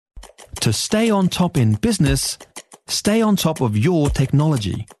To stay on top in business, stay on top of your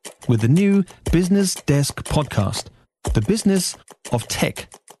technology with the new Business Desk podcast, The Business of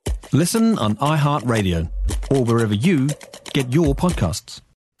Tech. Listen on iHeartRadio or wherever you get your podcasts.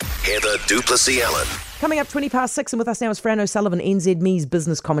 Heather Duplessis-Allen. Coming up 6:20, and with us now is Fran O'Sullivan, NZME's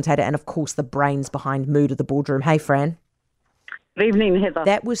business commentator and, of course, the brains behind Mood at the Boardroom. Hey, Fran. Good evening, Heather.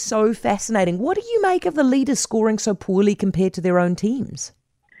 That was so fascinating. What do you make of the leaders scoring so poorly compared to their own teams?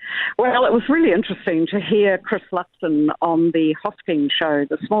 Well, it was really interesting to hear Chris Luxon on the Hipkins show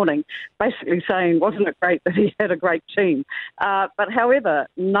this morning, basically saying, wasn't it great that he had a great team? But however,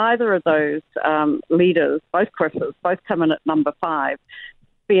 neither of those leaders, both Chris's, both come in at number 5,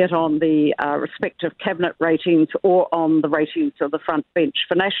 be it on the respective cabinet ratings or on the ratings of the front bench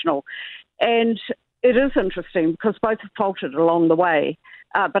for national. And it is interesting because both have faltered along the way.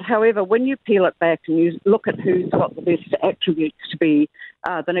 But however, when you peel it back and you look at who's got the best attributes to be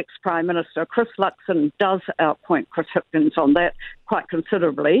the next Prime Minister, Chris Luxon does outpoint Chris Hipkins on that quite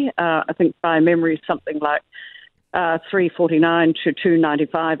considerably. I think by memory something like 349 to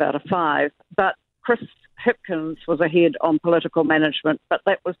 295 out of 5. But Chris Hipkins was ahead on political management, but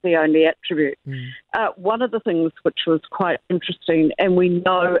that was the only attribute. One of the things which was quite interesting, and we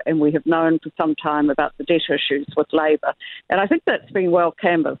know and we have known for some time about the debt issues with Labor, and I think that's been well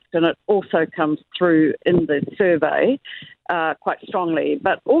canvassed, and it also comes through in the survey quite strongly,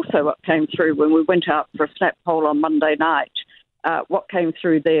 but also what came through when we went out for a snap poll on Monday night. What came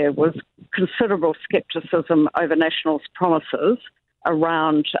through there was considerable scepticism over National's promises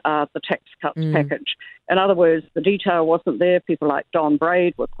around the tax cuts package. In other words, the detail wasn't there. People like Don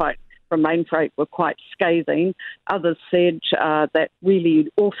Braid from Mainfreight were quite scathing. Others said that really you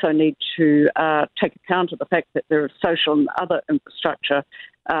also need to take account of the fact that there is social and other infrastructure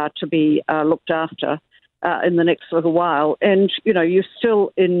to be looked after in the next little while. And, you know, you're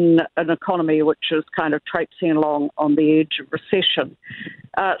still in an economy which is kind of traipsing along on the edge of recession.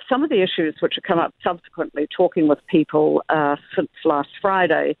 Some of the issues which have come up subsequently, talking with people since last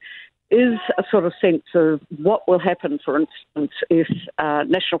Friday, is a sort of sense of what will happen, for instance, if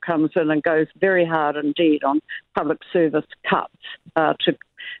National comes in and goes very hard indeed on public service cuts to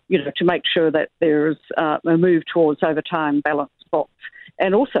make sure that there's a move towards over time balanced books,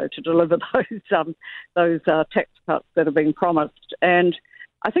 and also to deliver those tax cuts that have been promised. And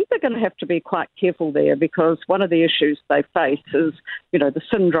I think they're going to have to be quite careful there, because one of the issues they face is, the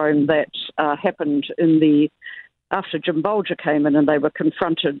syndrome that happened after Jim Bolger came in and they were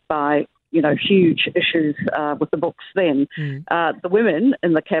confronted by, huge issues with the books then. The women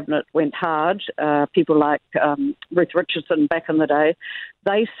in the cabinet went hard. People like Ruth Richardson back in the day,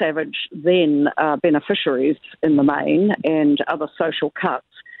 they savaged then beneficiaries in the main and other social cuts.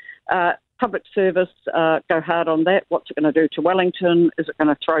 Public service, go hard on that. What's it going to do to Wellington? Is it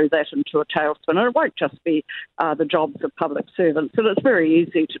going to throw that into a tailspin? And it won't just be the jobs of public servants. And it's very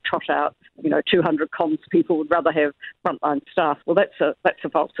easy to trot out, 200 comms people would rather have frontline staff. Well, that's a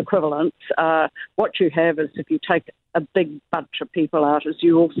false equivalence. What you have is, if you take a big bunch of people out, is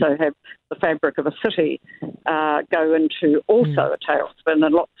you also have the fabric of a city go into also a tailspin,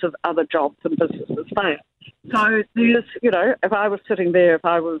 and lots of other jobs and businesses fail. So there's, if I was sitting there, if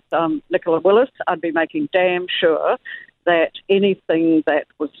I was Nicola Willis, I'd be making damn sure that anything that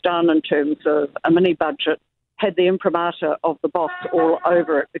was done in terms of a mini budget had the imprimatur of the boss all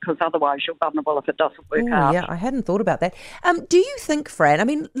over it, because otherwise you're vulnerable if it doesn't work out. Yeah, I hadn't thought about that. Do you think, Fran, I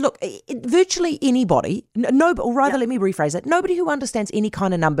mean, look, virtually anybody, let me rephrase it, nobody who understands any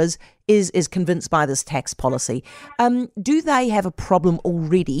kind of numbers is convinced by this tax policy. Do they have a problem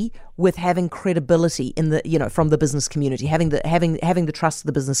already with having credibility in the, from the business community, having the trust of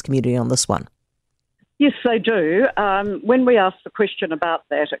the business community on this one? Yes, they do. When we asked the question about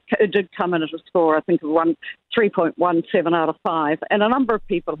that, it did come in at a score, I think, of 3.17 out of 5. And a number of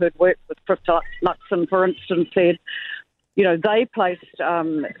people who'd worked with Chris Luxon, for instance, said, they placed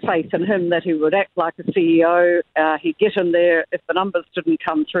faith in him that he would act like a CEO. He'd get in there. If the numbers didn't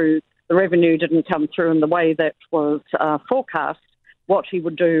come through, the revenue didn't come through in the way that was forecast, what he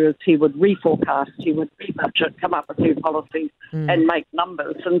would do is he would reforecast, he would rebudget, come up with new policies and make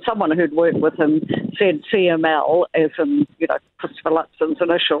numbers. And someone who'd worked with him said CML, as in, Christopher Luxon's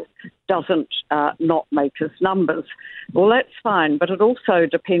initial, doesn't not make his numbers. Well, that's fine, but it also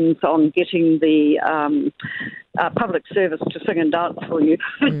depends on getting the public service to sing and dance for you.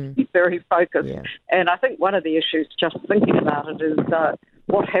 Be very focused. Yeah. And I think one of the issues, just thinking about it, is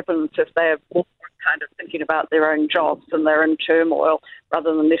what happens if they're more kind of thinking about their own jobs and they're in turmoil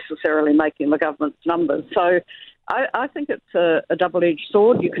rather than necessarily making the government's numbers. So I think it's a double-edged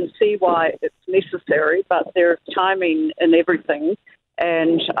sword. You can see why it's necessary, but there's timing in everything.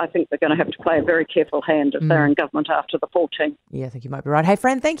 and I think they're going to have to play a very careful hand if they're in government after the 14th. Yeah, I think you might be right. Hey,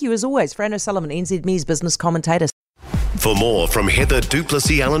 Fran, thank you as always. Fran O'Sullivan, NZME's business commentator. For more from Heather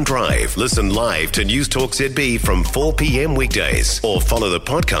Duplessis Allen Drive, listen live to News Talk ZB from 4 p.m. weekdays or follow the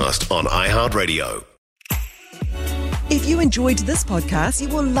podcast on iHeartRadio. If you enjoyed this podcast,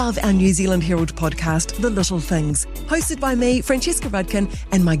 you will love our New Zealand Herald podcast, The Little Things, hosted by me, Francesca Rudkin,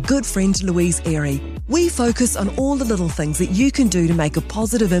 and my good friend Louise Airy. We focus on all the little things that you can do to make a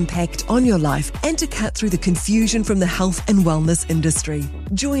positive impact on your life and to cut through the confusion from the health and wellness industry.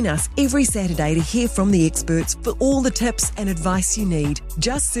 Join us every Saturday to hear from the experts for all the tips and advice you need.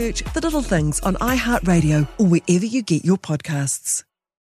 Just search The Little Things on iHeartRadio or wherever you get your podcasts.